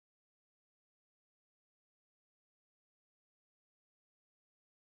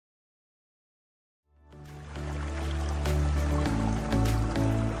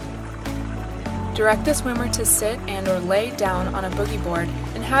Direct the swimmer to sit and/or lay down on a boogie board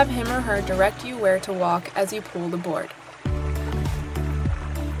and have him or her direct you where to walk as you pull the board.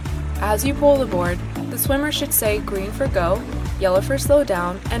 As you pull the board, the swimmer should say green for go, yellow for slow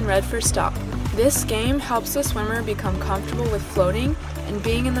down, and red for stop. This game helps the swimmer become comfortable with floating and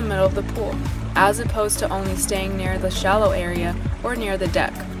being in the middle of the pool, as opposed to only staying near the shallow area or near the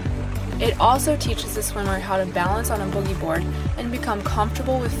deck. It also teaches the swimmer how to balance on a boogie board and become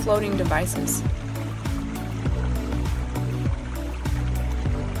comfortable with floating devices.